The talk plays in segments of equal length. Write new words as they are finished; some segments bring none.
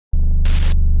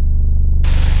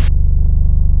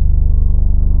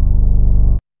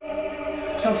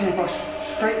something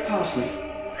brushed straight past me.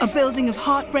 A building of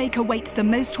heartbreak awaits the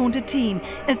most haunted team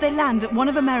as they land at one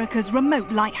of America's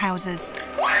remote lighthouses.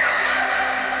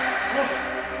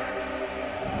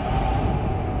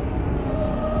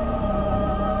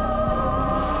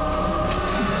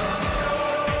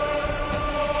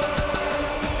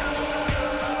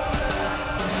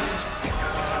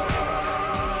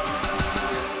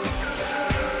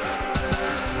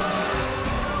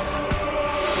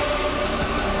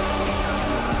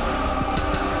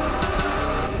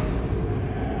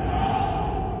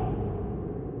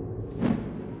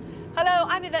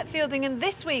 And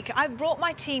this week I've brought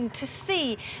my team to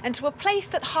sea and to a place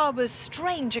that harbours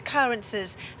strange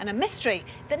occurrences and a mystery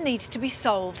that needs to be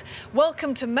solved.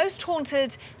 Welcome to Most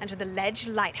Haunted and to the Ledge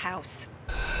Lighthouse.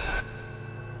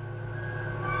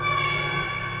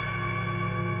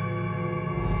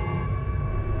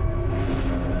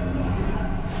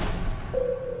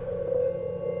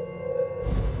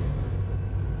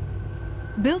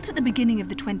 Built at the beginning of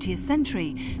the 20th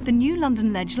century, the New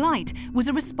London Ledge Light was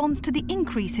a response to the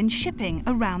increase in shipping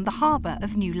around the harbour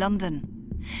of New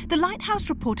London. The lighthouse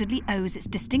reportedly owes its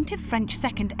distinctive French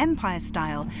Second Empire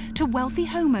style to wealthy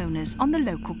homeowners on the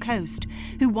local coast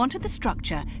who wanted the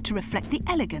structure to reflect the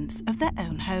elegance of their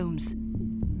own homes.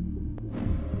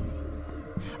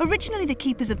 Originally, the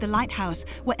keepers of the lighthouse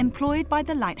were employed by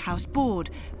the Lighthouse Board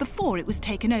before it was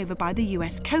taken over by the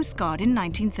US Coast Guard in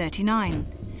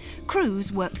 1939.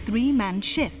 Crews worked 3-man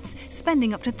shifts,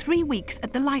 spending up to 3 weeks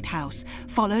at the lighthouse,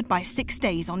 followed by 6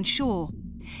 days on shore.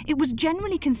 It was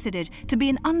generally considered to be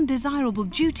an undesirable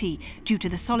duty due to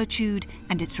the solitude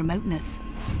and its remoteness.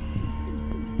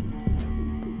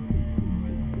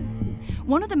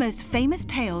 One of the most famous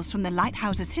tales from the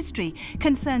lighthouse's history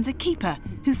concerns a keeper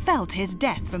who fell to his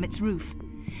death from its roof.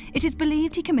 It is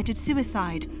believed he committed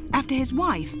suicide after his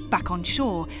wife, back on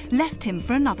shore, left him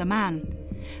for another man.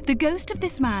 The ghost of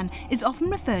this man is often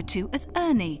referred to as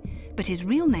Ernie, but his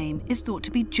real name is thought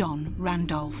to be John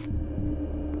Randolph.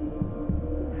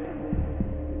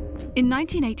 In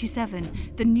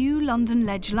 1987, the New London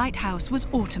Ledge Lighthouse was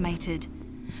automated.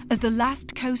 As the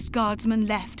last Coast Guardsman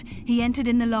left, he entered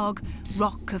in the log,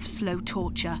 "Rock of slow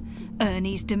torture,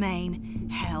 Ernie's domain,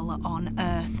 hell on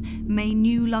earth. May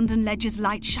New London Ledge's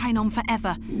light shine on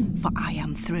forever, for I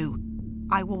am through.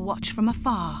 I will watch from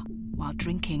afar while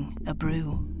drinking a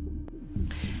brew."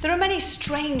 There are many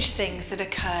strange things that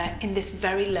occur in this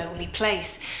very lonely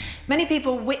place. Many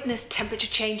people witness temperature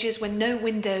changes when no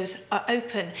windows are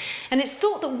open, and it's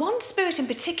thought that one spirit in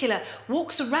particular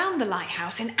walks around the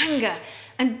lighthouse in anger,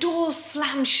 and doors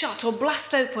slam shut or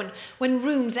blast open when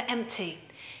rooms are empty.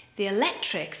 The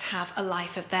electrics have a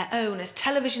life of their own as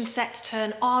television sets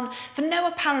turn on for no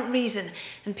apparent reason,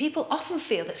 and people often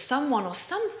feel that someone or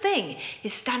something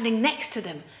is standing next to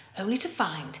them, only to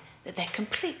find that they're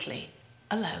completely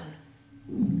alone.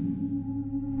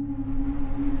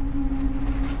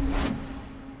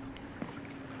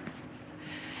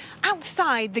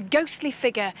 Outside, the ghostly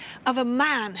figure of a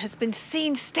man has been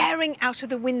seen staring out of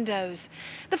the windows.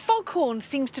 The foghorn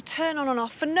seems to turn on and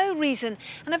off for no reason,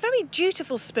 and a very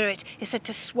dutiful spirit is said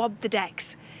to swab the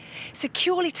decks.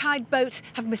 Securely tied boats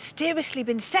have mysteriously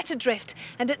been set adrift,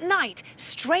 and at night,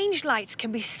 strange lights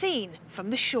can be seen from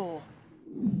the shore.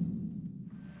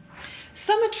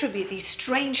 Some attribute these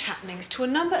strange happenings to a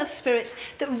number of spirits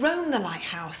that roam the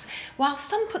lighthouse, while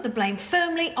some put the blame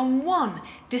firmly on one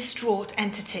distraught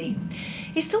entity.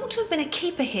 He's thought to have been a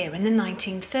keeper here in the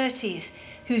 1930s,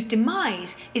 whose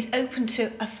demise is open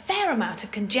to a fair amount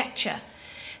of conjecture.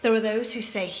 There are those who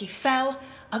say he fell,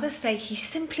 others say he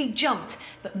simply jumped,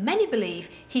 but many believe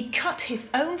he cut his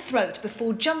own throat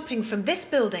before jumping from this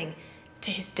building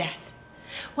to his death.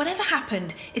 Whatever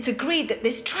happened, it's agreed that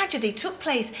this tragedy took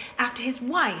place after his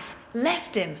wife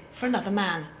left him for another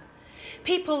man.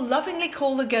 People lovingly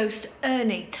call the ghost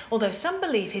Ernie, although some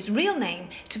believe his real name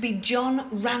to be John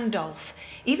Randolph,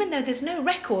 even though there's no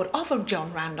record of a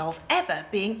John Randolph ever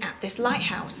being at this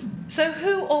lighthouse. So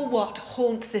who or what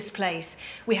haunts this place?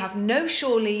 We have no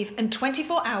shore leave and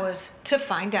 24 hours to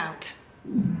find out.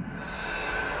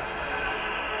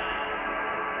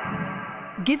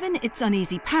 Given its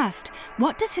uneasy past,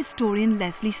 what does historian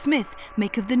Leslie Smith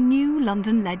make of the New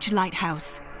London Ledge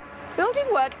Lighthouse?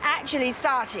 Building work actually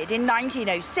started in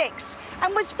 1906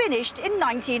 and was finished in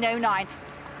 1909.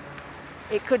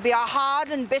 It could be a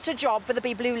hard and bitter job for the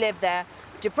people who live there.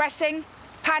 Depressing,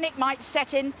 panic might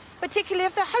set in, particularly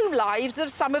if the home lives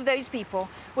of some of those people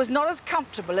was not as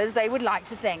comfortable as they would like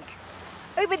to think.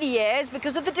 Over the years,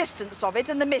 because of the distance of it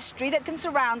and the mystery that can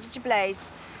surround such a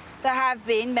place, there have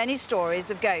been many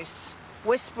stories of ghosts.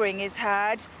 Whispering is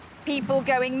heard, people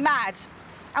going mad,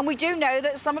 And we do know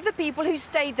that some of the people who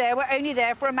stayed there were only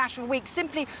there for a matter of weeks,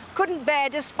 simply couldn't bear,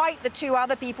 despite the 2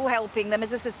 other people helping them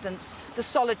as assistants, the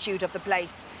solitude of the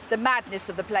place, the madness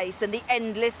of the place, and the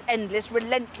endless, endless,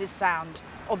 relentless sound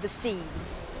of the sea.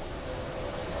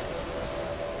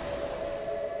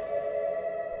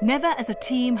 Never as a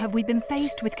team have we been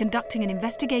faced with conducting an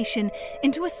investigation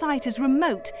into a site as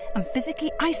remote and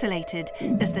physically isolated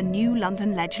as the new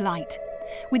London Ledge Light.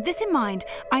 With this in mind,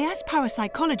 I asked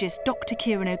parapsychologist Dr.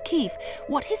 Kieran O'Keefe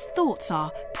what his thoughts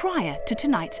are prior to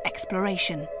tonight's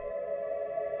exploration.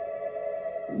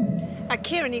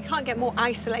 Kieran, you can't get more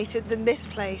isolated than this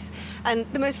place.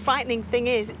 And the most frightening thing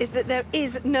is that there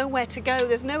is nowhere to go.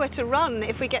 There's nowhere to run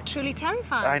if we get truly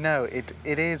terrified. I know, it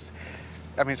is.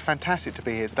 I mean, it's fantastic to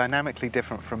be here. It's dynamically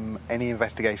different from any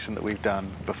investigation that we've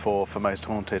done before for Most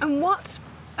Haunted. And what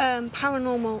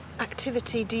paranormal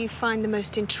activity do you find the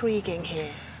most intriguing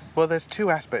here? Well, there's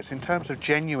 2 aspects. In terms of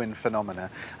genuine phenomena,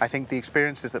 I think the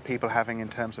experiences that people are having in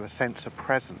terms of a sense of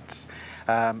presence,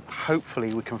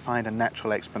 hopefully we can find a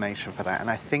natural explanation for that. And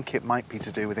I think it might be to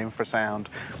do with infrasound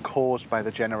caused by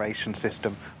the generation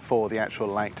system for the actual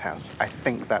lighthouse. I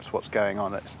think that's what's going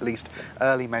on. At least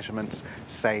early measurements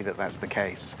say that that's the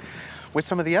case. With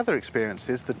some of the other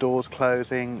experiences, the doors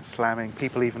closing, slamming,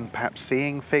 people even perhaps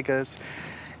seeing figures,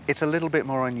 it's a little bit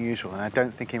more unusual, and I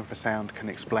don't think infrasound can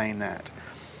explain that.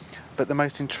 But the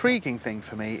most intriguing thing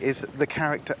for me is the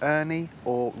character Ernie,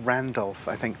 or Randolph,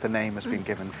 I think the name has been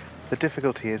given. The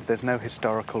difficulty is there's no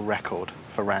historical record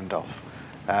for Randolph.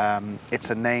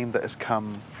 It's a name that has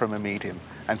come from a medium.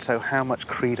 And so how much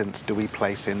credence do we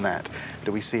place in that?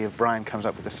 Do we see if Brian comes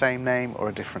up with the same name or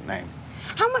a different name?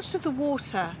 How much does the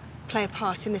water play a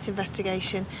part in this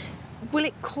investigation? Will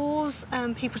it cause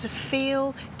people to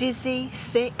feel dizzy,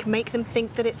 sick, make them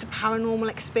think that it's a paranormal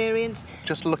experience?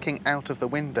 Just looking out of the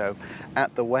window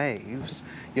at the waves,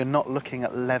 you're not looking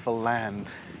at level land.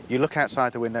 You look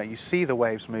outside the window, you see the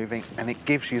waves moving, and it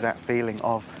gives you that feeling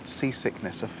of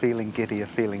seasickness, of feeling giddy, of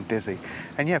feeling dizzy.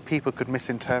 And yeah, people could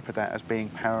misinterpret that as being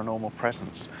paranormal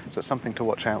presence. So it's something to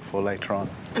watch out for later on.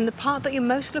 And the part that you're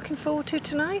most looking forward to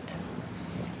tonight?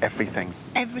 Everything.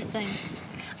 Everything.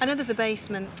 I know there's a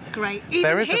basement. Great.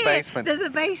 There is a basement. There's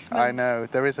a basement. I know,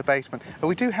 there is a basement. But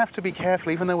we do have to be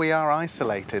careful, even though we are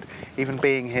isolated, even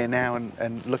being here now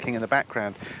and looking in the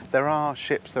background, there are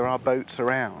ships, there are boats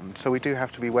around, so we do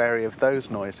have to be wary of those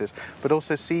noises, but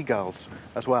also seagulls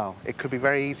as well. It could be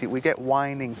very easy. We get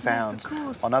whining sounds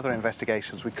on other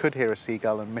investigations. We could hear a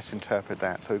seagull and misinterpret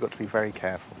that, so we've got to be very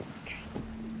careful.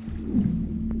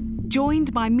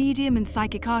 Joined by medium and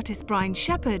psychic artist Brian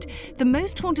Shepherd, the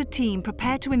Most Haunted team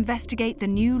prepared to investigate the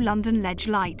new London Ledge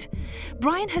Light.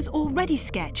 Brian has already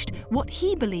sketched what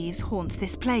he believes haunts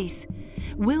this place.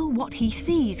 Will what he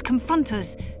sees confront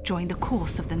us during the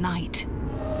course of the night?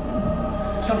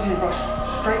 Something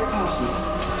brushed straight past me.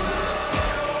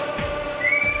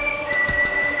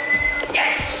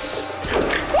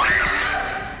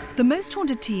 The Most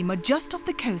Haunted team are just off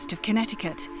the coast of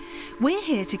Connecticut. We're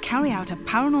here to carry out a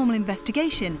paranormal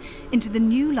investigation into the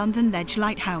new London Ledge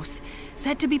Lighthouse,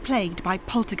 said to be plagued by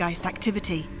poltergeist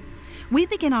activity. We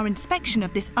begin our inspection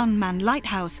of this unmanned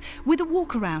lighthouse with a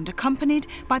walk-around accompanied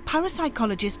by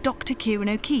parapsychologist Dr. Kieran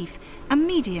O'Keefe and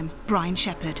medium Brian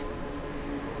Shepherd.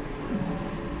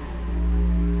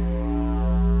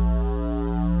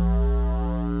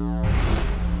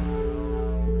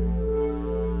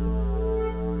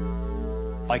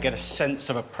 I get a sense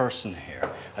of a person here,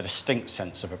 a distinct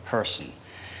sense of a person.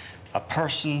 A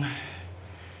person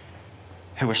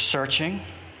who is searching,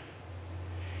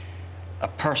 a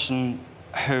person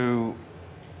who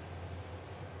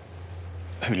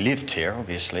lived here,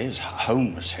 obviously, his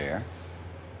home was here,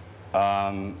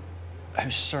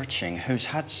 who's searching, who's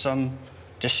had some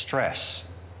distress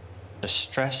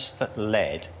that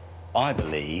led, I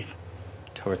believe,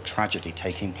 to a tragedy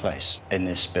taking place in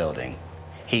this building.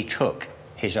 He took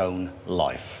his own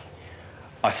life.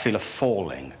 I feel a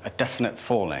falling, a definite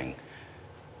falling.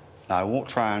 Now, I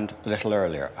walked around a little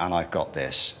earlier and I've got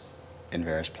this in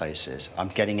various places. I'm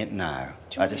getting it now.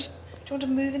 Do you want to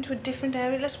move into a different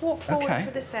area? Let's walk forward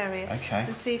into this area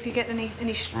and see if you get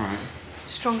any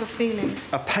stronger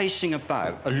feelings. A pacing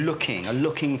about, a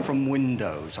looking from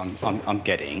windows I'm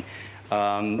getting.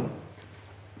 As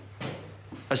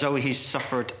though he's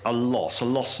suffered a loss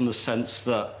in the sense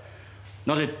that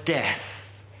not a death,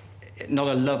 not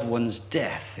a loved one's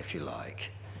death, if you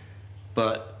like,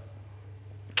 but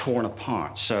torn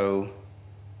apart. So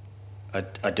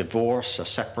a divorce, a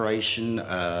separation,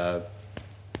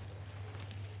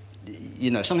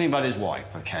 you know, something about his wife,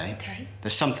 okay?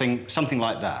 There's something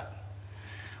like that,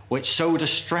 which so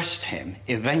distressed him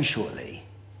eventually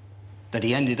that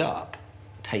he ended up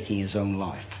taking his own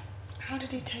life. How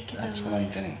did he take his That's own what I'm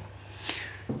life? feeling.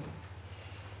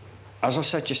 As I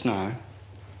said just now,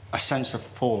 a sense of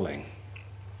falling.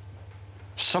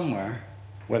 Somewhere,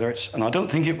 whether it's, and I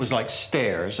don't think it was like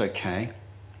stairs, okay?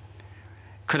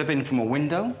 Could have been from a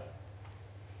window.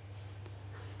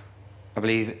 I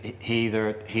believe he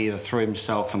either threw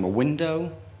himself from a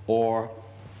window or,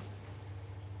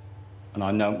 and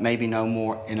I know maybe know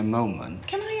more in a moment.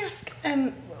 Can I ask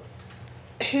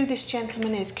who this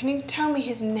gentleman is? Can you tell me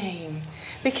his name?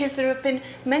 Because there have been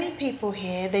many people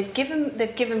here. They've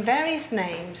given various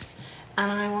names, and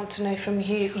I want to know from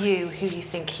you who you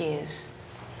think he is.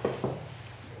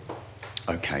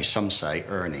 Okay, some say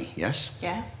Ernie, yes?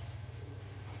 Yeah.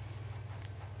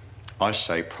 I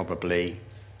say probably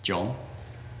John.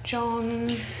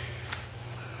 John.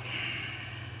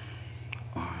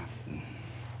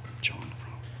 John.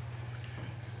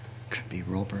 Could be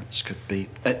Roberts, could be...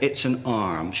 it's an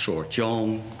R, I'm sure.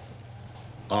 John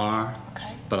R.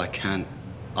 Okay. But I can't...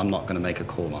 I'm not going to make a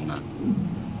call on that.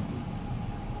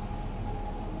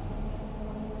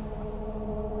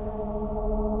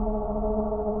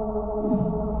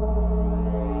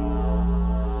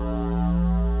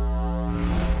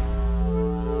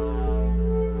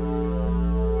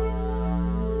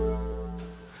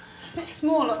 A bit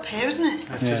small up here, isn't it?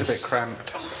 It's just a bit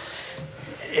cramped.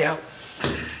 Yeah.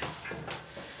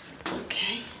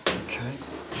 Okay. Okay.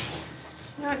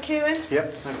 Right, Kieran?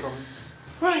 Yep, no problem.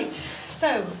 Right,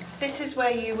 so this is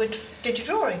where you did your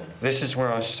drawing. This is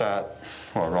where I sat,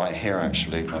 well, right here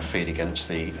actually, my feet against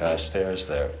the stairs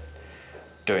there,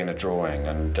 doing the drawing.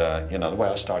 And, you know, the way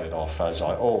I started off, as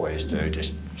I always do,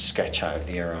 just sketch out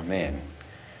the area I'm in.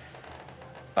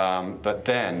 But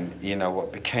then, you know,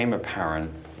 what became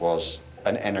apparent was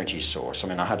an energy source. I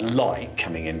mean, I had light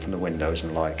coming in from the windows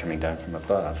and light coming down from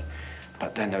above.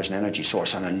 But then there was an energy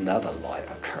source and another light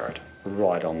occurred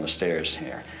right on the stairs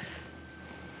here.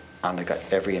 And I got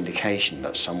every indication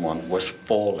that someone was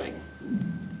falling,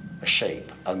 a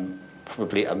shape,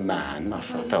 probably a man. I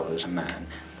felt it was a man.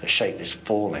 The shape is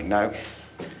falling. Now,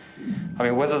 I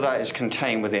mean, whether that is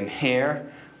contained within here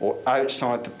or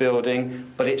outside the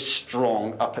building, but it's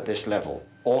strong up at this level.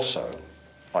 Also,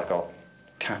 I got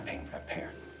tapping up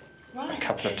here Right, a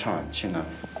couple of times, you know.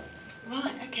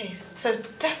 Right, okay, so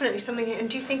definitely something. And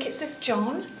do you think it's this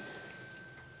John?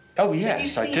 Oh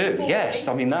yes, I see do. falling? Yes,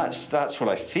 I mean that's what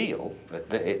I feel.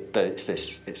 That it's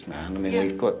this man. I mean, Yeah.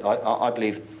 we've got. I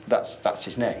believe that's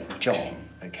his name, John.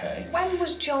 Okay. When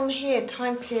was John here,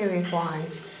 time period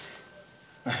wise?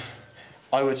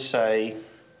 I would say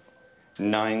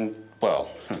Well,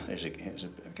 here's a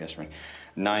guess ring.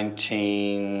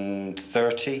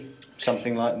 1930,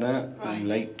 something like that. Right.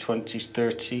 Late 20s,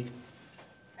 30.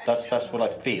 That's what I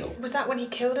feel. Was that when he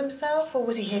killed himself, or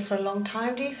was he here for a long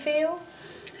time, do you feel?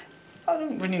 I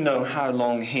don't really know how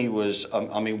long he was,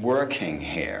 I mean, working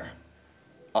here.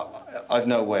 I've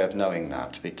no way of knowing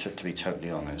that, to be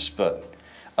totally honest. But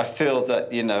I feel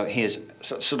that, you know, he is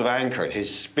sort of anchored.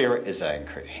 His spirit is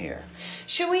anchored here.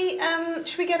 Should we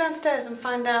go downstairs and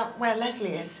find out where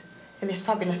Leslie is in this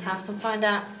fabulous house and find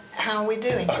out how we're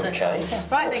doing? Okay.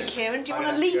 Right then, Kieran, do you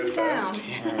want to leap go down? first.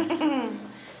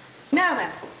 Now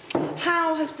then,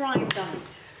 how has Brian done?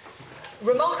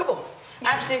 Remarkable.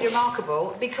 Absolutely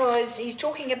remarkable, because he's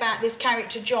talking about this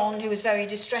character John who was very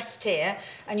distressed here,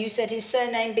 and you said his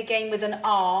surname began with an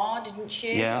R, didn't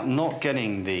you? Yeah, I'm not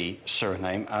getting the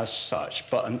surname as such,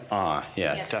 but an R,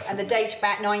 yeah, definitely. And the date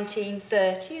about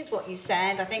 1930 is what you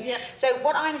said, I think. Yeah. So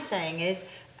what I'm saying is,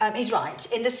 he's right,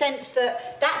 in the sense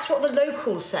that that's what the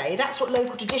locals say, that's what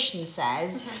local tradition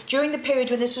says. During the period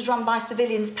when this was run by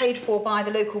civilians paid for by the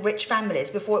local rich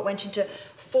families before it went into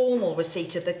formal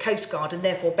receipt of the Coast Guard and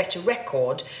therefore better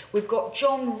record, we've got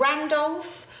John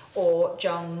Randolph or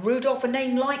John Rudolph, a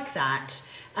name like that,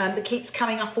 that keeps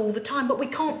coming up all the time, but we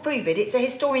can't prove it. It's a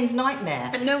historian's nightmare.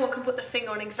 And no one can put the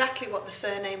finger on exactly what the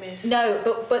surname is.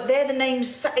 No, but they're the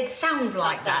names, it sounds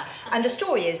like that. And the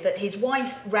story is that his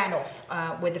wife ran off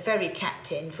with the ferry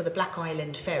captain for the Black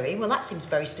Island ferry. Well, that seems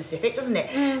very specific, doesn't it?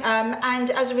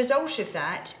 And as a result of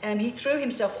that, he threw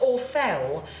himself or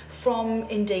fell from,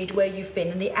 indeed, where you've been,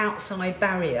 and the outside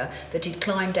barrier that he'd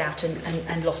climbed out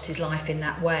and lost his life in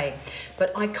that way.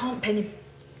 But I can't pin him.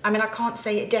 I mean, I can't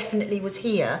say it definitely was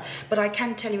here, but I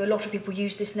can tell you a lot of people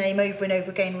use this name over and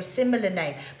over again, or a similar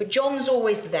name. But John's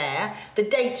always there. The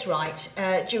date's right.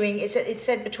 It's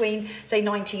said between, say,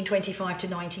 1925 to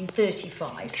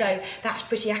 1935. Okay. So that's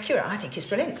pretty accurate. I think it's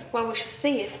brilliant. Well, we shall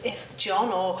see if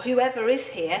John or whoever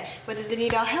is here, whether they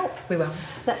need our help. We will.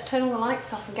 Let's turn all the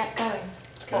lights off and get going.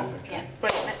 Let's go. Yeah,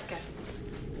 brilliant. Let's go.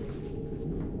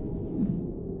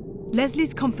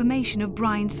 Leslie's confirmation of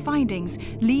Brian's findings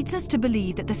leads us to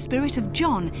believe that the spirit of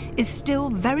John is still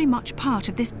very much part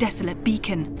of this desolate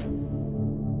beacon.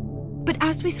 But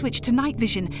as we switch to night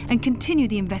vision and continue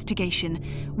the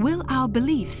investigation, will our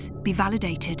beliefs be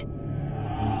validated?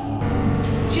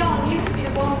 John, you could be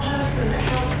the one person that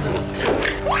helps us.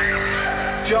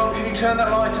 John, can you turn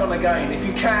that light on again? If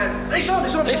you can. It's on,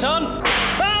 it's on. It's on!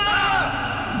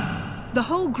 The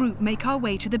whole group make our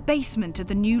way to the basement of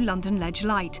the new London Ledge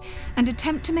Light and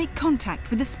attempt to make contact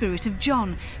with the spirit of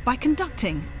John by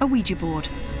conducting a Ouija board.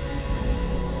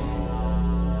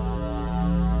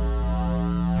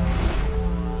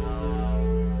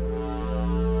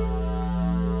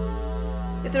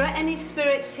 If there are any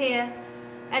spirits here,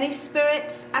 any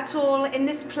spirits at all in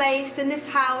this place, in this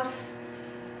house,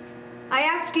 I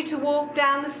ask you to walk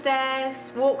down the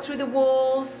stairs, walk through the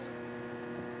walls,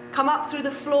 come up through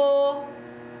the floor,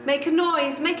 make a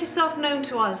noise, make yourself known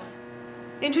to us.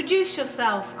 Introduce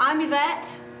yourself. I'm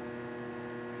Yvette.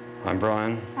 I'm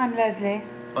Brian. I'm Leslie.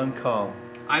 I'm Carl.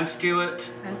 I'm Stuart.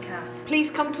 I'm Kath. Please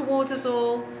come towards us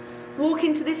all. Walk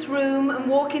into this room and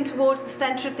walk in towards the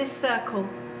centre of this circle.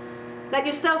 Let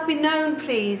yourself be known,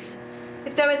 please.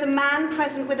 If there is a man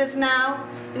present with us now,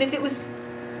 and if it was...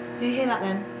 Did you hear that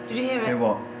then? Did you hear it? Hear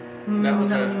what? That was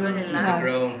a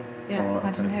groan. Yeah. All right,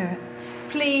 I didn't hear it.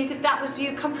 Please, if that was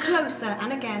you, come closer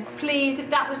and again. Please, if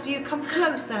that was you, come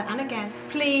closer and again.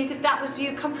 Please, if that was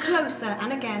you, come closer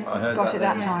and again. I heard Got it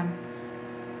that Yeah. time.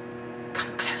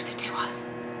 Come closer to us.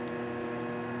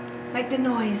 Make the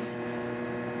noise.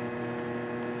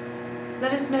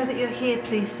 Let us know that you're here,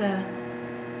 please, sir.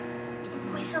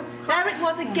 There it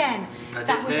was again. I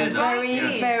That did was hear right that, Very,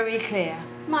 here. very clear.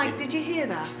 Mike, did you hear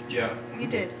that? Yeah. You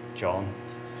did. John,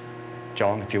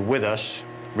 if you're with us,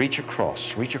 reach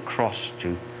across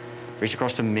to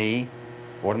me,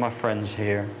 one of my friends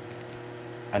here,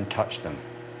 and touch them.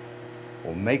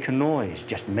 Or make a noise,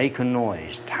 just make a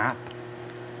noise, tap.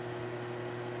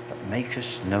 But make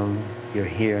us know you're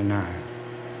here now.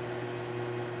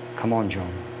 Come on,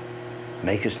 John,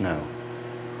 make us know.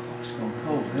 It's gone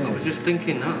cold I was here. just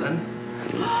thinking that then.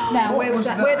 Now, where was was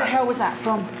that? that? Where the hell was that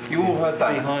from? You all heard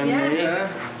that? Behind me. Yeah.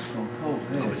 It's gone cold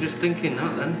I here. was just thinking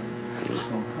that then. It's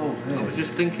gone cold I here. was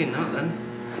just thinking that then.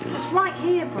 It's right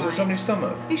here, Was Brian. it somebody's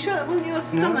stomach? You sure it wasn't your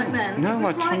stomach then? No, It my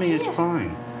was right tummy is here.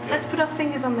 fine. Let's put our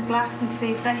fingers on the glass and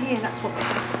see if they're here. That's what.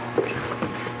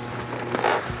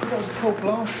 That was a cold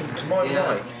blast to my Yeah.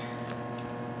 right.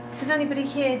 Is anybody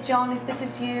here, John, if this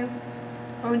is you?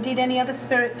 Or indeed any other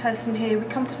spirit person here? We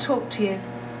come to talk to you.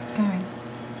 It's going.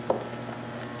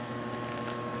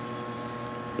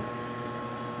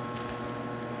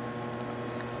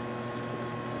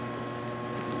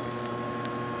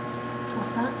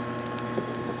 What's that?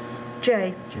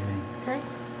 Jay. Okay.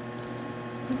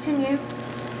 Continue.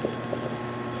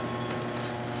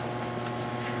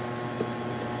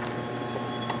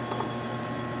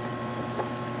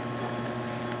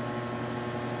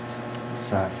 What's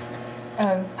that?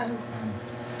 Oh. Oh.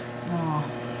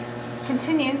 Oh.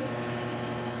 Continue.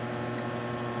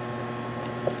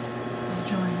 They'll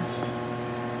join us.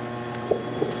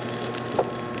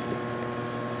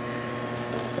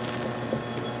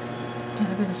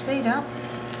 Get a bit of speed up.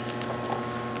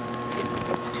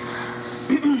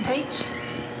 H.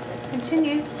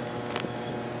 Continue.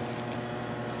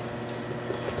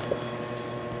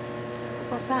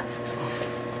 What's that?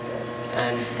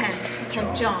 And N.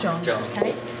 Okay, John. John. John.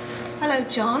 Okay. Hello,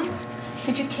 John.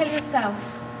 Did you kill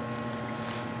yourself?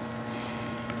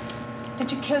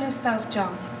 Did you kill yourself,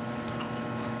 John?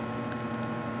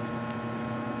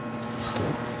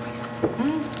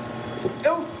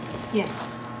 Oh!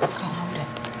 Yes. I can't hold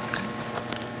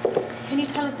it. Can you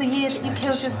tell us the year that you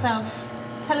killed yourself?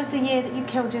 Tell us the year that you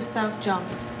killed yourself, John.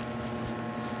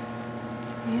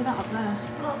 You hear that up there?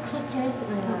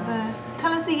 Up there.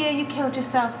 Tell us the year you killed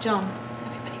yourself, John.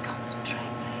 Everybody concentrate,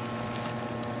 please.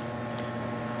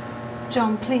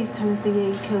 John, please tell us the year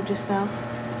you killed yourself.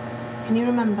 Can you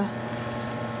remember?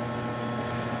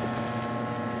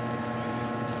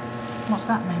 What's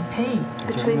that mean? P?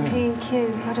 Between P and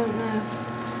Q, I don't know.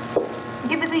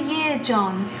 Give us a year,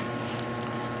 John.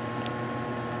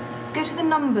 Go to the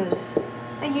numbers.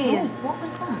 A year. What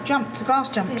was that? Jumped. The glass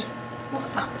jumped. Did. What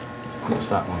was that? What's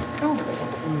that one? Oh.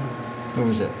 Who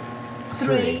was it?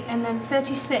 3 and then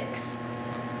 36.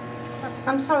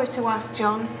 I'm sorry to ask,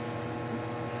 John.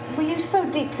 Were you so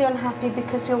deeply unhappy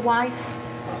because your wife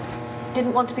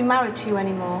didn't want to be married to you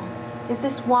anymore? Is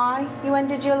this why you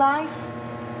ended your life?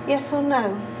 Yes or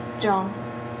no, John?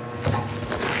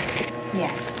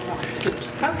 Yes. Right. Good.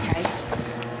 Okay.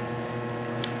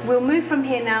 We'll move from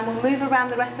here now, we'll move around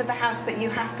the rest of the house, but you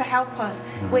have to help us.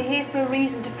 We're here for a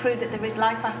reason to prove that there is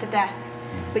life after death,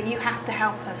 but you have to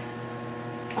help us.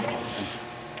 Okay.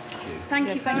 Thank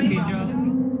you very much.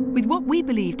 With what we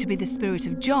believe to be the spirit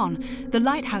of John, the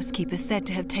lighthouse keeper said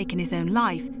to have taken his own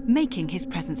life, making his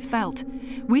presence felt.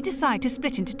 We decide to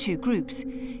split into two groups.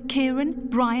 Kieran,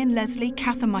 Brian, Leslie,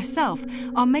 Kath and myself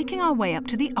are making our way up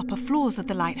to the upper floors of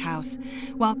the lighthouse,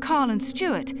 while Carl and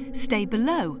Stuart stay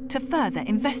below to further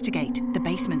investigate the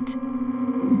basement.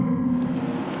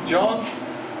 John,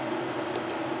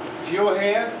 if you're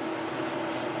here,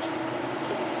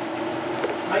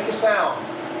 make a sound.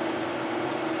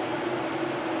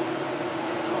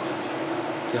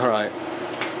 You all right?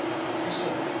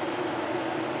 Listen.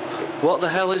 What the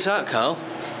hell is that, Carl?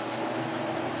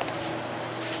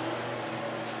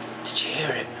 Did you hear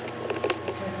it?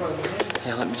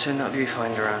 Yeah, let me turn that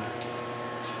viewfinder on.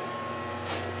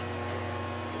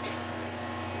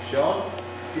 John,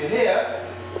 if you're here,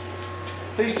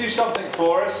 please do something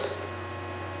for us.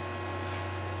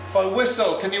 If I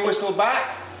whistle, can you whistle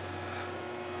back?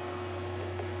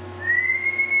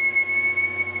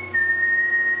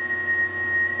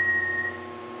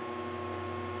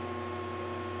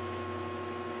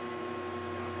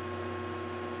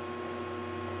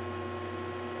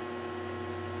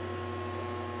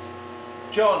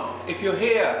 John, if you're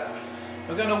here,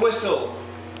 I'm going to whistle.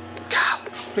 Carl,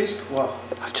 Please, what?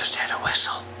 I've just heard a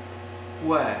whistle.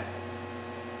 Where?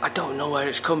 I don't know where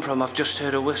it's come from, I've just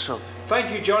heard a whistle.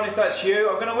 Thank you, John, if that's you.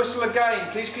 I'm going to whistle again.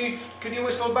 Please, can you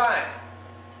whistle back?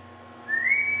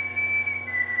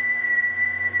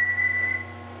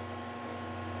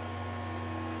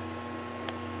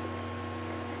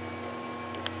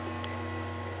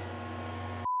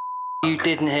 You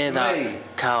didn't hear that, Me.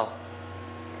 Carl.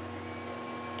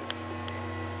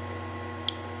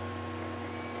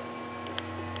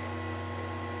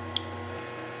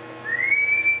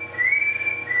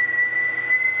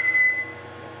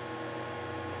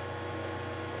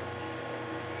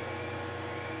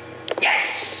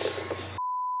 Yes!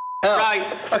 Right.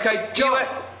 Okay, John,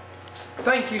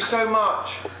 thank you so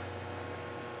much.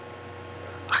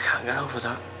 I can't get over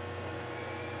that.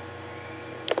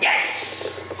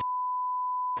 Yes!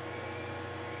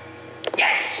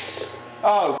 Yes!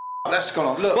 Oh, that's gone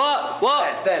on. Look. What?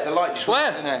 What? There, the light just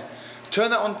went in there. Turn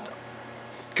that on.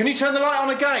 Can you turn the light on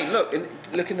again? Look in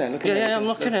there, look in there. Yeah, I'm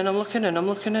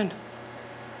looking in.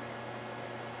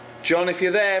 John, if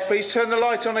you're there, please turn the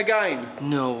light on again.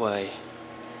 No way.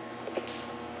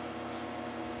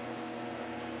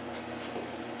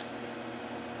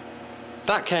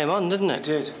 That came on, didn't it? It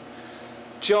did.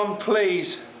 John,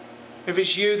 please, if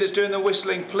it's you that's doing the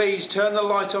whistling, please turn the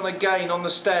light on again on the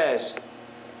stairs.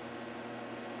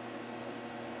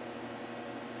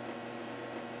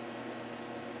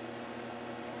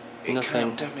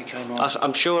 Nothing. Definitely came on.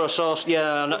 I'm sure I saw.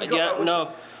 Yeah,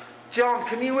 no. John,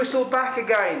 can you whistle back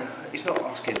again? He's not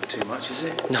asking too much, is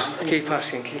it? No, keep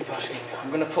asking. I'm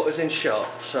going to put us in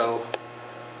shot, so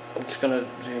I'm just going to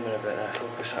zoom in a bit there.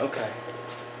 Focus. Okay.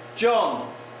 John,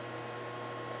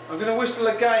 I'm going to whistle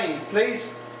again,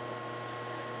 please.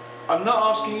 I'm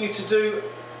not asking you to do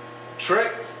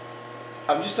tricks.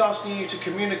 I'm just asking you to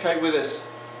communicate with us.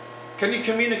 Can you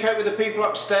communicate with the people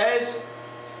upstairs?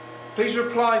 Please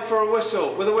reply for a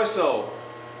whistle, with a whistle.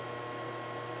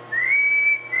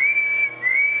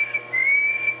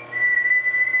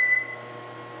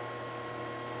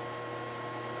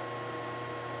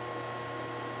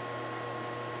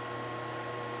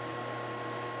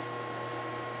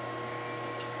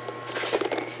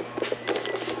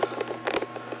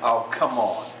 Oh, come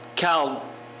on. Cal.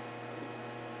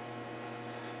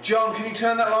 John, can you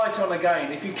turn that light on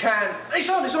again? If you can. It's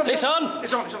on. It's on. It's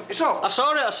off. I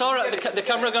saw it. The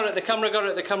camera got it. The camera got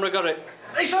it.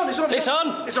 It's on. It's on. It's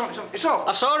off.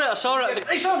 I saw it. It's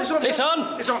on.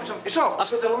 It's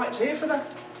off. But the light's here for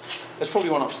that. There's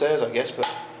probably one upstairs, I guess, but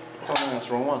oh no, that's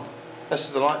the wrong one. This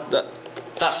is the light.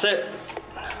 That's it.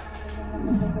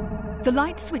 The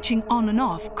light switching on and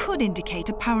off could indicate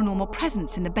a paranormal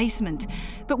presence in the basement,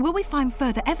 but will we find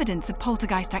further evidence of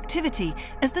poltergeist activity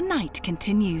as the night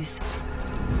continues?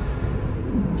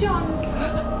 John,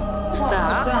 What's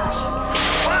that?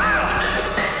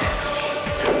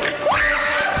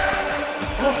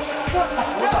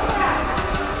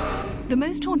 The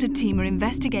Most Haunted team are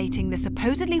investigating the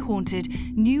supposedly haunted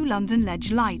New London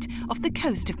Ledge Light off the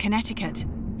coast of Connecticut.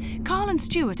 Carl and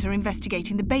Stuart are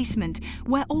investigating the basement,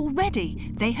 where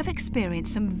already they have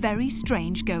experienced some very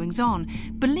strange goings-on,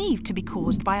 believed to be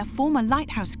caused by a former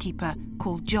lighthouse keeper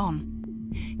called John.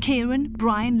 Kieran,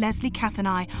 Brian, Leslie, Kath and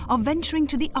I are venturing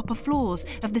to the upper floors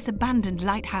of this abandoned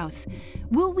lighthouse.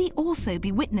 Will we also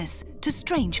be witness to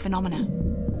strange phenomena?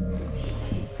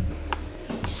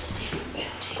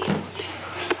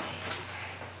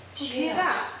 Did you hear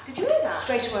that? Did you hear that?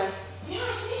 Straight away. Yeah,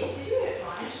 I did. Did you hear it,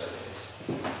 Brian? Yes,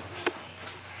 I did.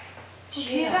 Did you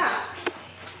hear that?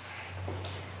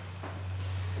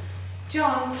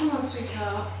 John, come on,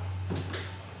 sweetheart.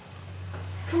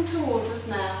 Come towards us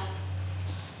now.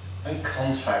 Make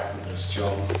contact with us,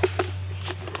 John.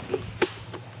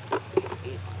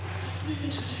 Let's move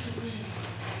into a different room.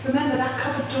 Remember, that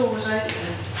cupboard door was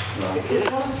open. Right. Because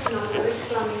one of the phenomena is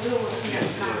slamming doors, isn't it?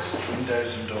 Yes, it is.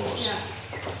 Windows and doors. Yeah.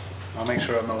 I'll make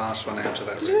sure I'm the last one out of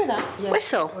that Did you room. hear that? Yeah.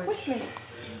 Whistle. Whistling.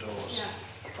 Windows and doors. Yeah.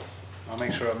 I'll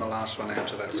make sure I'm the last one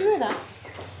out of that Did you room. hear that?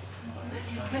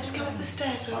 Let's go up the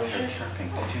stairs where I we heard heard. tapping.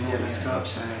 Did you not Yeah, hear let's go that?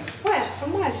 upstairs. Where?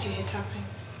 From where did you hear tapping?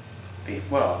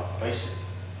 Well,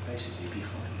 basically behind.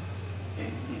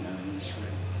 In this room.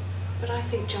 But I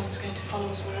think John's going to follow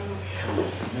us wherever we are.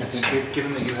 I think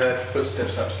given that you heard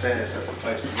footsteps upstairs, that's the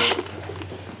place to go.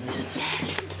 Just there,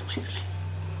 listen to the whistling.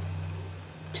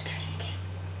 Just heard it again.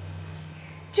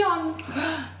 John!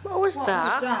 What was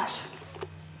that?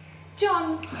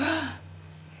 John!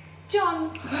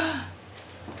 John!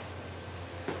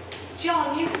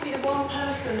 John, you could be the one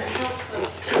person that helps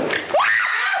us.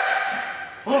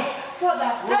 What was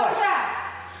that?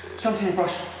 Something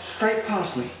brushed straight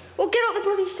past me. Well, get up the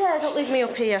bloody stairs. Don't leave me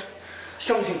up here.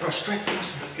 Something brushed straight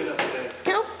past me. Let's get upstairs.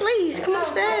 Get up, please. Come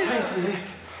upstairs. Came from there.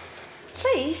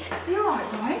 Please. You alright,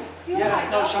 Brian? You Yeah,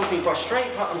 alright, no, love? something brushed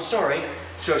straight past. I'm sorry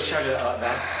to have shouted it like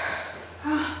that.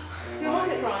 Who was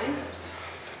it, Brian?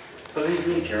 Believe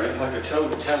me, Kieran, if I could tell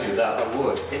you that, I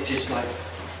would. It just like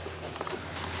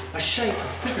a shape,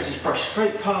 a figure just brushed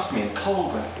straight past me in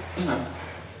cold breath, you know.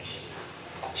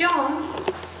 John?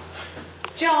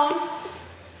 John?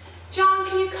 John,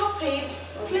 can you copy?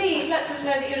 Please let us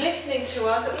know that you're listening to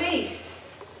us, at least.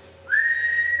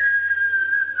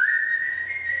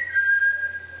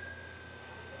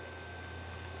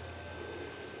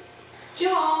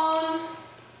 John?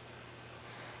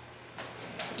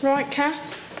 Right,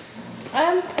 Kath?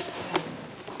 I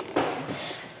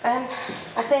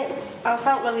think I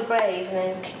felt really brave,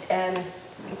 and then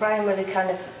Brian really kind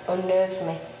of unnerved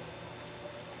me.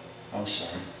 I'm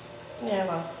sorry. Yeah,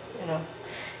 well, you know,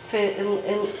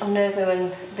 it'll unnerve me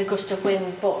when the gust of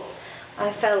wind, but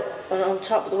I felt on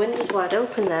top of the windows wide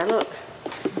open there, look.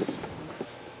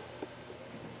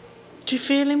 Do you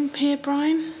feel him here,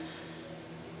 Brian?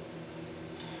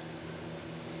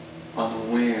 I'm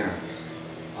aware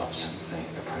of something,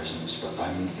 a presence, but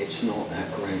it's not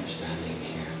that great standing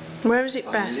here. Where is it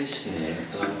I'm best? listening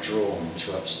and I'm drawn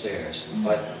to upstairs.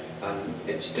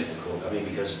 It's difficult,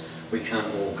 because we can't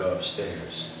all go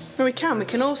upstairs. Well, we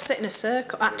can all sit in a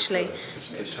circle, actually. It's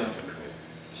difficult,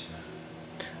 isn't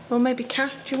it? Well, maybe,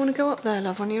 Kath, do you want to go up there,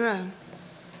 love, on your own?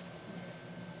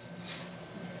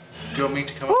 Do you want me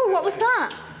to come up? Oh, there what was too?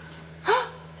 that?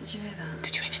 Did you hear that?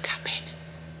 Did you hear the tapping?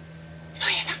 Did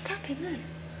I hear that tapping then?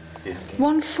 Yeah.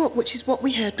 1 foot, which is what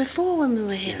we heard before when we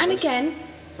were here. And again.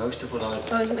 Most of what I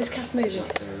Oh, is Kath moving?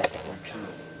 there are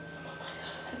Kath.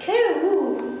 Kieran,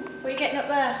 ooh. What are you getting up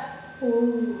there?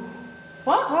 Ooh.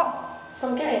 What?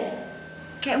 I'm getting.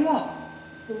 Getting what?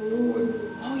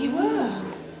 Ooh. Oh, you were?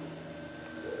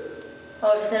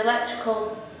 Oh, it's the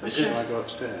electrical. Shall I go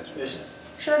upstairs? Is it?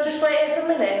 Should I just wait here for a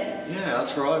minute? Yeah,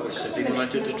 that's where I was sitting when I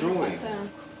did the drawing.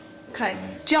 Okay.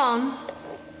 John,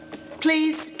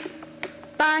 please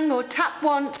bang or tap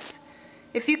once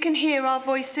if you can hear our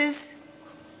voices.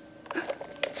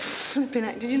 Flipping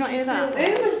heck, did you not hear that?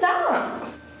 Who was that?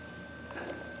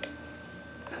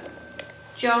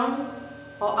 John,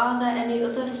 or are there any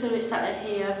other spirits that are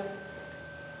here?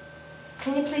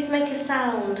 Can you please make a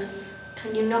sound?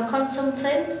 Can you knock on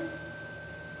something?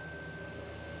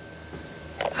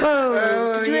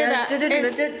 Whoa, did you hear that?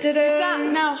 Is Is that?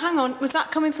 No, hang on. Was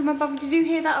that coming from above? Did you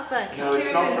hear that up there? No,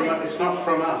 it's not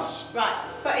from us. Right,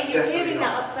 but are you Definitely hearing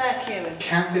not. that up there, Kieran?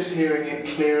 Kath is hearing it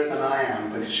clearer than I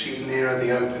am because she's nearer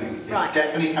the opening. It's Right.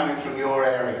 definitely coming from your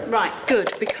area. Right,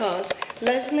 good, because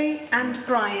Leslie and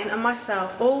Brian and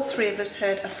myself, all three of us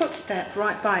heard a footstep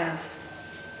right by us.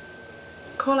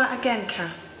 Call out again,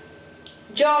 Kath.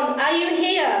 John, are you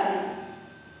here?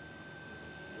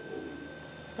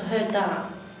 I heard that.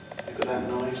 But that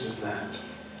noise is that.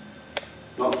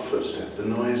 Not the footstep. The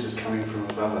noise is coming from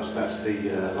above us. That's the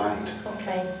light.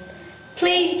 Okay.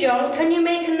 Please, John, can you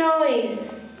make a noise?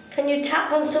 Can you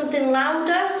tap on something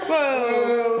louder?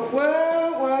 Whoa,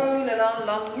 whoa, whoa, la la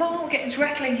la la. We're getting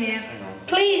rattling here.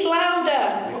 Please,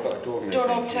 louder. We've got a doorknob.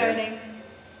 Doorknob turning.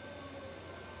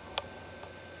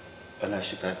 Unless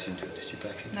she backed into it, did she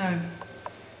back in? No.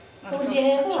 Oh, did you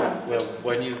hear that? Well,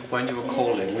 when you were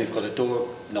calling, we've got a door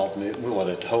knob moved. Well,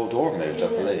 the whole door moved, I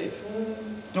believe.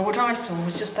 No, what I saw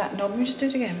was just that knob. Let me just do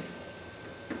it again.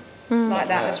 Like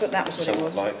that. That was what it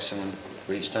was. Like someone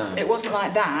reached down. It wasn't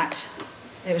like that.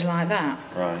 It was like that.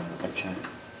 Right. Okay.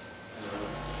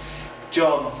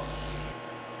 John,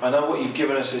 I know what you've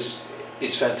given us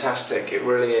is fantastic. It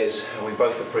really is, and we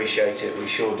both appreciate it. We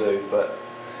sure do. But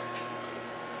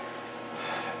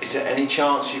is there any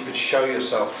chance you could show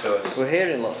yourself to us? We're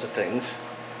hearing lots of things,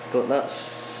 but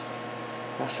that's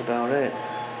about it.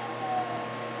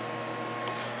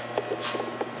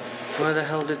 Where the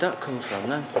hell did that come from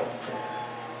then?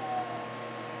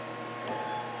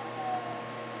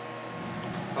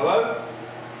 Hello?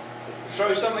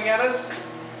 Throw something at us?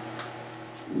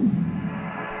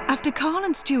 After Carl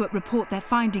and Stuart report their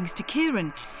findings to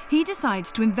Kieran, he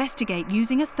decides to investigate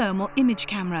using a thermal image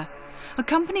camera.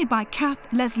 Accompanied by Kath,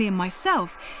 Leslie and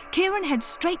myself, Kieran heads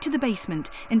straight to the basement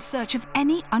in search of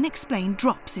any unexplained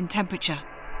drops in temperature.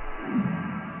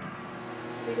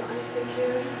 Have you got anything,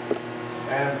 Kieran?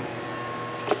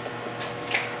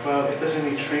 Well, if there's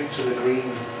any truth to the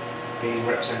green being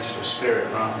representative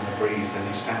spirit rather than the breeze, then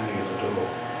he's standing at the door.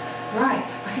 Right,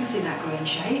 I can see that green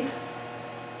shape.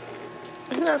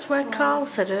 I think that's where Carl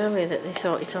said earlier that they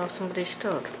thought he saw somebody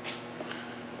stood.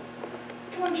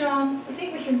 Come on, John. I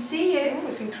think we can see you. Oh,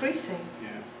 it's increasing. Yeah.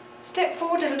 Step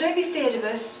forward, little. Don't be feared of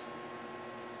us.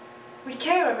 We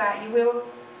care about you. We were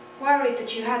worried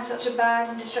that you had such a bad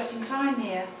and distressing time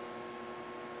here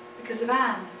because of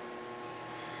Anne.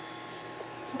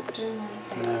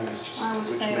 No, it's just I would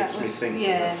which say makes that me was- think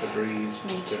yeah, that that's a breeze,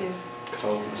 me just too. a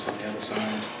coldness on the other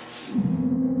side.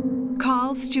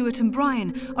 Carl, Stuart and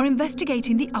Brian are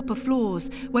investigating the upper floors,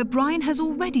 where Brian has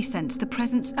already sensed the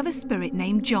presence of a spirit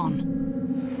named John.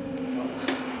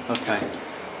 Okay.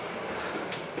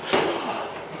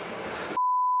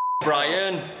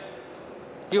 Brian!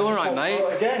 You alright, mate?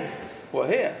 Again. What,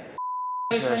 here?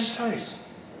 Jesus. Place.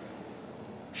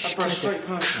 Scared brushed straight the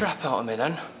past crap out of me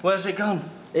then. Where's it gone?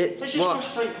 They just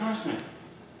brushed straight past me.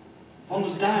 One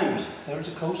was downed. There is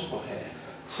a cold spot here.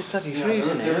 It's bloody Yeah,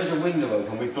 freezing there here. is a window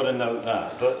open. We've got to note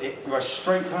that, but it rushed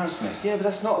straight past me. Yeah, but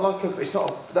that's not like a. It's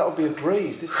not. That would be a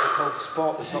breeze. This is a cold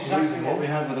spot. It's not Exactly moving. what we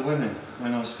had with the women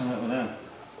when I was coming up with them.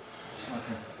 It's like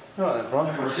a, Right then,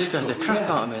 Brian. like a Scared the residual. crap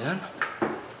Yeah. out of me then.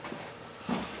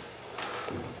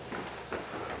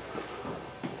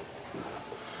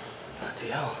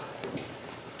 Bloody hell.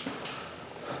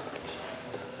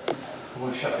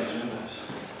 We'll shut these windows.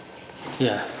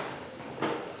 Yeah.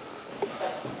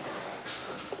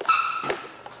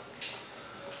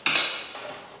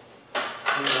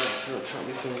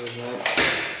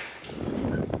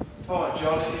 Alright,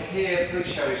 John, if you're here, please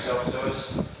show yourself to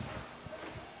us.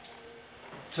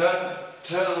 Turn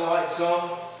the lights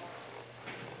on.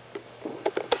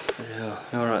 Yeah,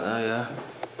 you're alright there, yeah.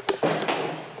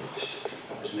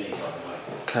 That was me, by the way.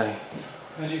 Okay.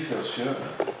 How do you feel, Stuart?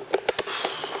 To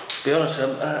be honest,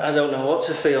 I don't know what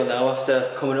to feel now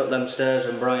after coming up them stairs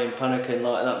and Brian panicking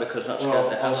like that because that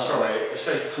scared the hell out of me.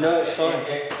 No, it's fine.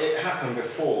 It happened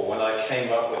before when I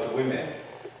came up with the women.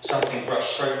 Something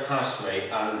brushed straight past me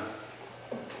and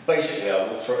basically I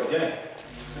walked through it again. But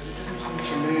it doesn't seem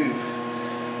to move.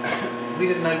 We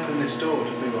didn't open this door,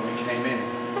 did we, when we came in?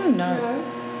 Oh no.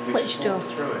 We Which just door? walked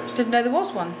through it. Didn't know there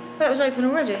was one. That was open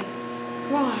already.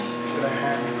 Right. With a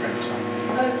handprint on the...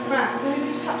 Oh, Frank, has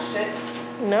anybody touched it?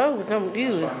 No, no, That's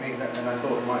you. what I mean, and I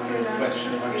thought it might be a reflection.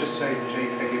 I've just saved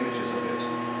JPEG images of it.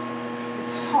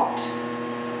 It's hot.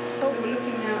 So we're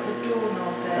looking now at the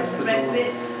doorknob there, That's the the red door.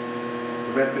 bits.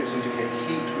 The red bits indicate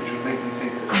heat, which would make me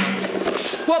think that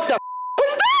somebody... What the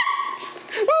was that?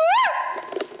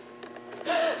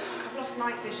 I've lost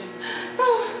night vision.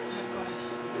 Not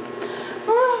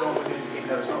within here,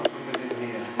 no, it's not from within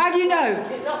here. How do you know?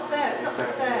 It's up there, it's up the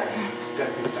stairs. It's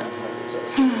definitely sounding like it's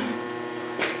upstairs.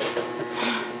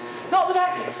 Not the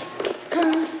back.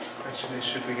 The question is,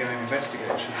 should we go and investigate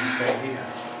or should we stay here?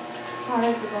 Our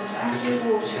legs have gone to Because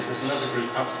absolute water. there's another group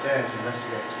upstairs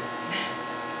investigating.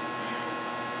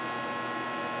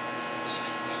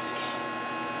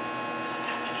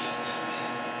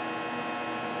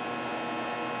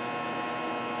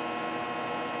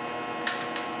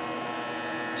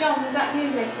 John, was that you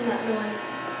making that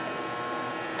noise?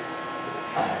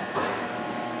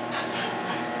 That's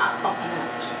up and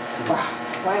out. Well,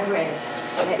 whatever it is,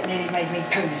 it nearly made me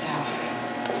poo myself.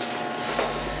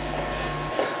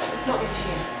 It's not in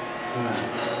here. No.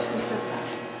 You said that.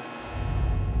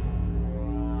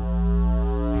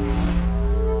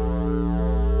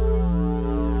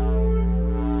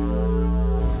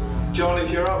 John,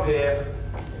 if you're up here,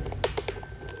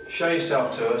 Show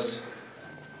yourself to us.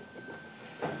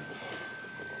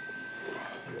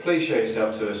 Please show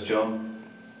yourself to us, John.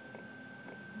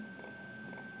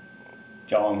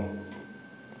 John,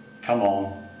 come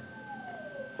on.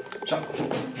 John.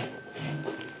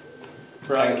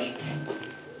 Right.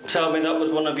 Tell me that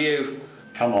was one of you.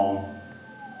 Come on.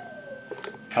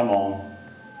 Come on.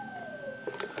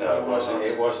 No, it wasn't.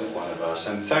 It wasn't one of us.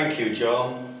 And thank you,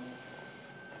 John.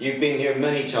 You've been here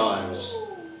many times.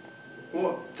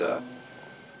 What the?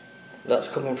 That's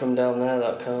coming from down there,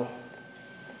 that Carl.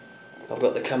 I've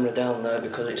got the camera down there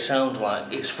because it sounds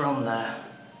like it's from there.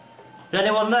 Is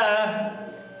anyone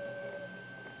there?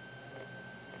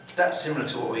 That's similar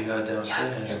to what we heard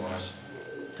downstairs. It was.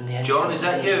 John, is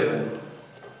that you?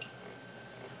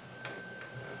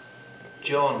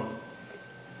 John.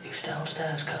 He's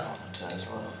downstairs, Carl.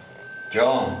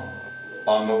 John,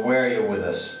 I'm aware you're with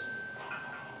us.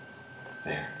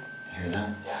 There. Hear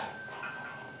that? Yeah.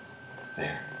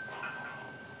 There.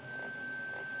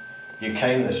 You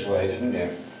came this way, didn't you?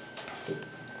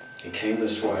 He came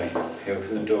this way. He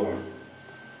opened the door.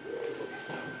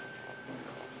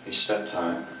 He stepped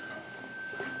out.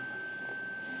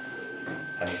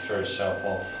 And he threw himself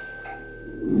off.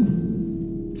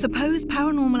 Suppose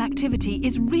paranormal activity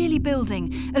is really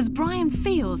building as Brian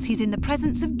feels he's in the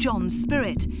presence of John's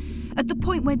spirit, at the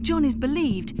point where John is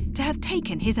believed to have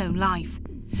taken his own life.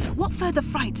 What further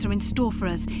frights are in store for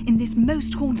us in this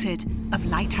most haunted of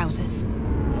lighthouses?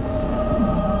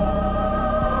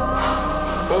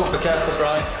 Oh, be careful,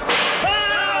 Brian.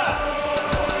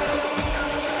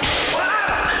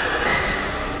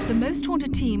 The Most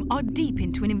Haunted team are deep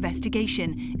into an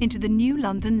investigation into the new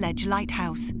London Ledge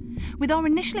Lighthouse, with our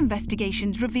initial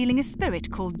investigations revealing a spirit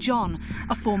called John,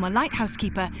 a former lighthouse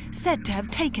keeper said to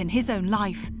have taken his own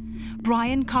life.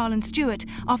 Brian, Carl and Stuart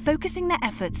are focusing their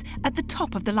efforts at the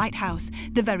top of the lighthouse,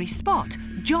 the very spot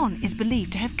John is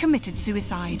believed to have committed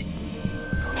suicide.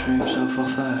 Threw himself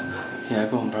off there. Yeah,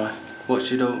 go on, Brian. Watch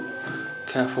you don't.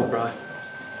 Careful, Brian.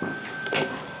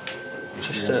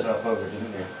 Just yourself over,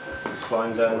 didn't you?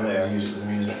 Climb down there.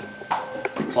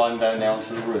 Climb down now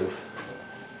onto the roof.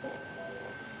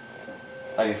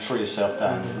 Oh, you threw yourself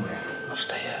down, didn't you? I'll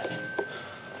stay here.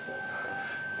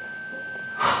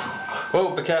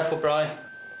 Whoa, be careful, Brian.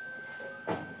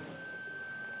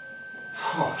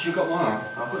 Oh, you got my arm?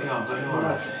 I've got your arm, don't you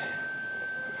worry.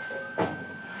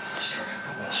 Sorry, I've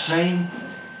got that same,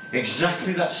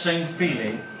 exactly that same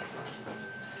feeling.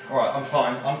 All right, I'm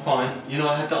fine, I'm fine. You know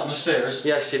I had that on the stairs?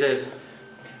 Yes, you did.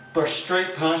 Burst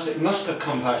straight past, it must have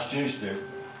come past you two.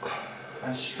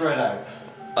 And straight out.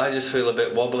 I just feel a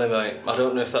bit wobbly, mate. I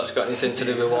don't know if that's got anything to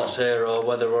do with what's here or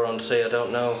whether we're on sea, I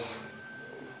don't know.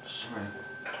 Sorry.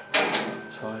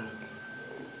 It's fine.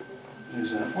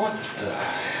 Who's that? What the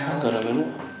hell? Hang on a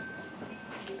minute.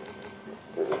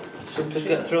 Did something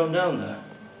get thrown down there?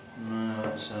 No,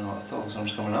 that's not what I thought.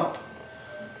 Someone's coming up.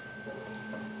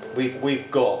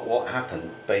 We've got what happened,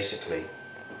 basically.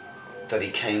 That he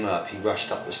came up, he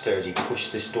rushed up the stairs, he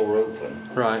pushed this door open.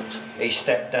 Right. He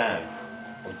stepped down,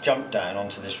 or jumped down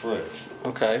onto this roof.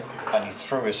 Okay. And he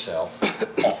threw himself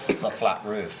off the flat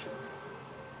roof.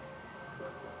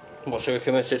 What, so he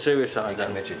committed suicide then?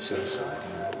 Committed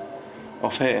suicide.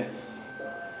 Off here?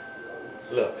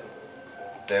 Look.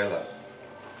 There, look.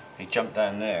 He jumped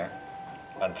down there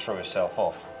and threw himself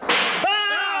off.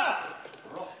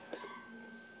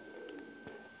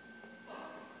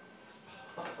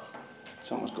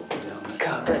 Someone's got to be down there.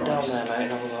 Can't get down there, mate,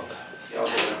 and have a look.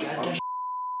 Get the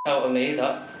out of me,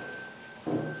 that.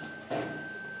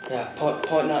 Yeah,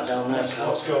 point that down there, Carl.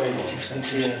 What's going on? See if you can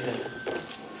see anything.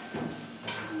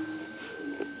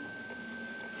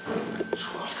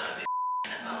 Someone's got to be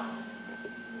about.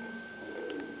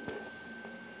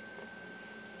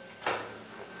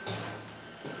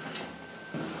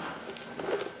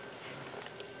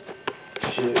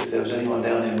 If there was anyone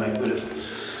down here, mate,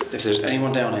 if there's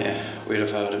anyone down here, we'd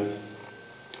have heard them.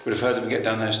 We'd have heard them get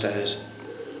down those stairs.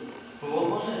 Well, what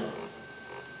was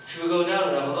it? Should we go down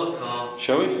and have a look, or?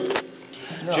 Shall we?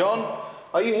 No. John,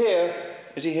 are you here?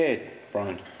 Is he here,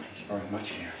 Brian? He's very much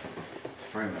here.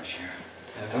 Very much here.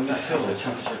 Don't you feel the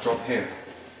temperature drop here?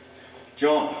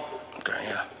 John. Okay,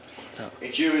 yeah.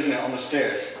 It's you, isn't it, on the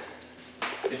stairs?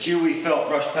 It's you we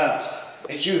felt rushed past.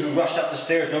 It's you who rushed up the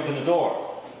stairs and opened the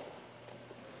door.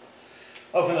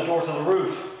 Open the door to the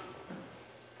roof.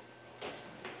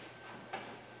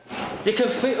 You can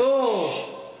feel,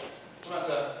 oh! What's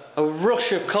that? A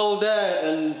rush of cold air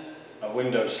and... A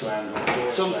window slammed or a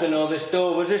door something slammed. or this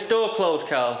door. Was this door closed,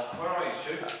 Carl? Where are you,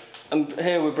 Stu? I'm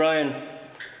here with Brian.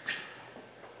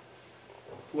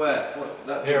 Where? What?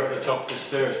 That Here at the top of the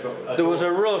stairs, but... There was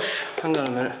a rush. Hang on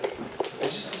a minute. Is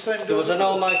Is this the same door? There was an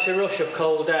before? almighty rush of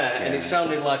cold air, and it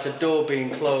sounded like a door being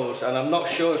closed, and I'm not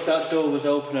sure if that door was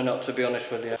open or not, to be honest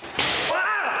with you.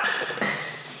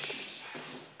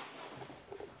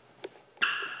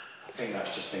 I think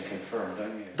that's just been confirmed,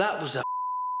 don't you? That was a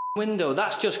window.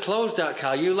 That's just closed, that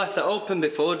car. You left that open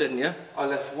before, didn't you? I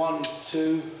left 1,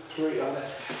 2, 3. I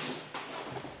left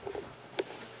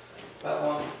that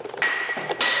one.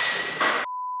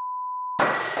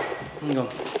 Hang on.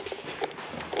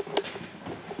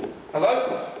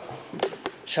 Hello?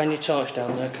 Shine your torch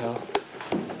down there, Carl.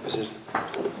 This is...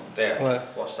 There. Where?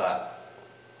 What's that?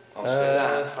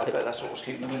 That. I bet that's what was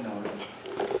keeping the window open.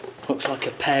 Looks like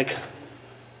a peg.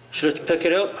 Should I pick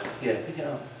it up? Yeah, pick it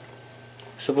up.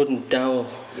 It's a wooden dowel.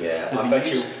 Yeah, I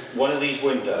bet you one of these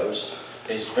windows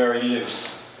is very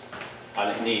loose and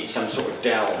it needs some sort of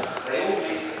dowel to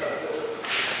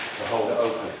hold it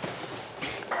open.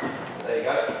 There you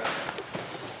go.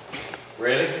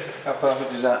 Really? How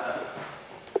perfect is that?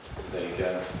 There you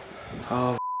go.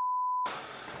 Oh.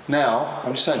 Now,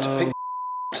 I'm just saying to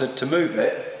pick to move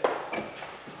it.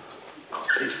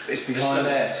 It's behind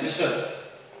there. Listen.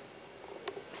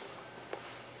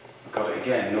 Got it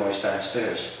again, noise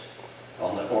downstairs.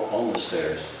 On the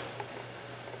stairs.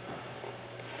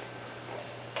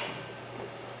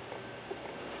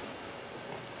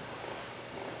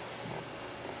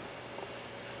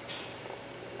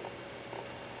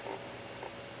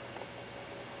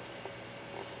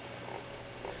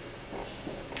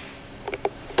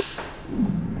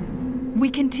 We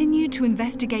continued to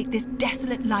investigate this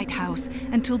desolate lighthouse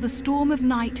until the storm of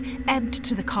night ebbed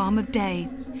to the calm of day.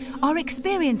 Our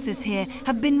experiences here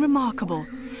have been remarkable,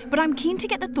 but I'm keen to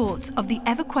get the thoughts of the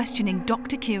ever-questioning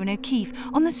Dr. Kieran O'Keefe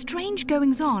on the strange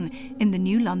goings-on in the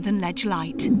new London Ledge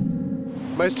Light.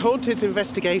 Most Haunted's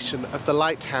investigation of the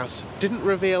lighthouse didn't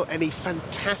reveal any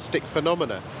fantastic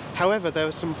phenomena. However, there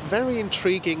were some very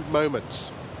intriguing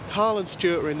moments. Carl and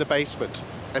Stuart were in the basement,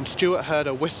 and Stuart heard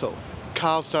a whistle.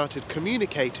 Carl started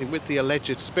communicating with the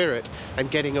alleged spirit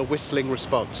and getting a whistling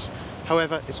response.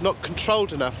 However, it's not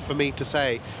controlled enough for me to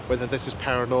say whether this is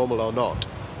paranormal or not.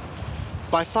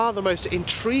 By far the most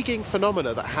intriguing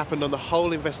phenomena that happened on the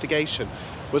whole investigation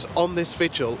was on this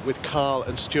vigil with Carl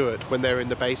and Stuart when they were in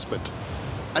the basement.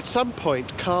 At some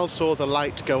point, Carl saw the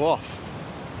light go off.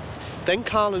 Then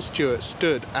Carl and Stuart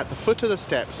stood at the foot of the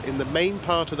steps in the main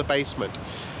part of the basement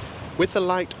with the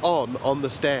light on the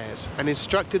stairs and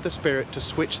instructed the spirit to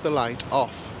switch the light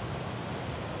off.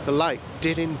 The light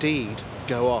did indeed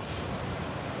go off.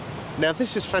 Now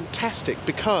this is fantastic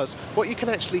because what you can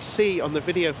actually see on the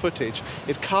video footage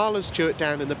is Carl and Stuart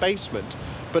down in the basement,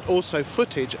 but also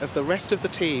footage of the rest of the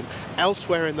team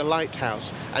elsewhere in the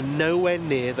lighthouse and nowhere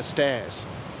near the stairs.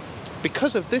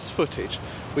 Because of this footage,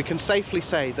 we can safely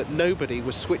say that nobody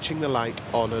was switching the light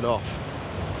on and off.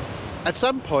 At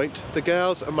some point, the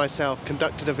girls and myself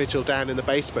conducted a vigil down in the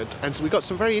basement, and so we got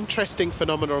some very interesting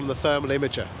phenomena on the thermal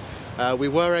imager. We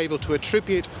were able to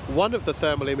attribute one of the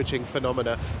thermal imaging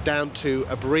phenomena down to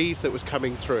a breeze that was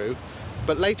coming through,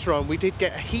 but later on we did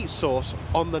get a heat source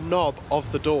on the knob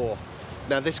of the door.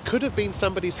 Now this could have been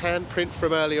somebody's handprint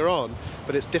from earlier on,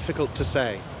 but it's difficult to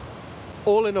say.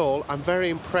 All in all, I'm very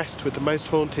impressed with the Most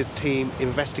Haunted team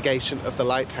investigation of the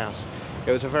lighthouse.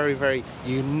 It was a very, very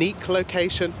unique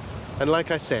location, and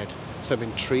like I said, some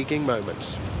intriguing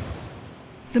moments.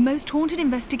 The Most Haunted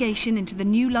investigation into the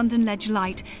new London Ledge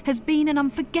Light has been an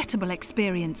unforgettable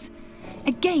experience.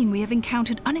 Again, we have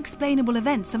encountered unexplainable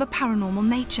events of a paranormal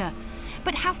nature.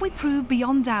 But have we proved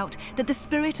beyond doubt that the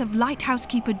spirit of lighthouse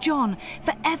keeper John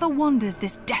forever wanders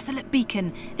this desolate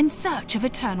beacon in search of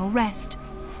eternal rest?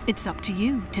 It's up to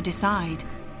you to decide.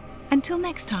 Until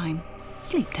next time,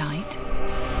 sleep tight.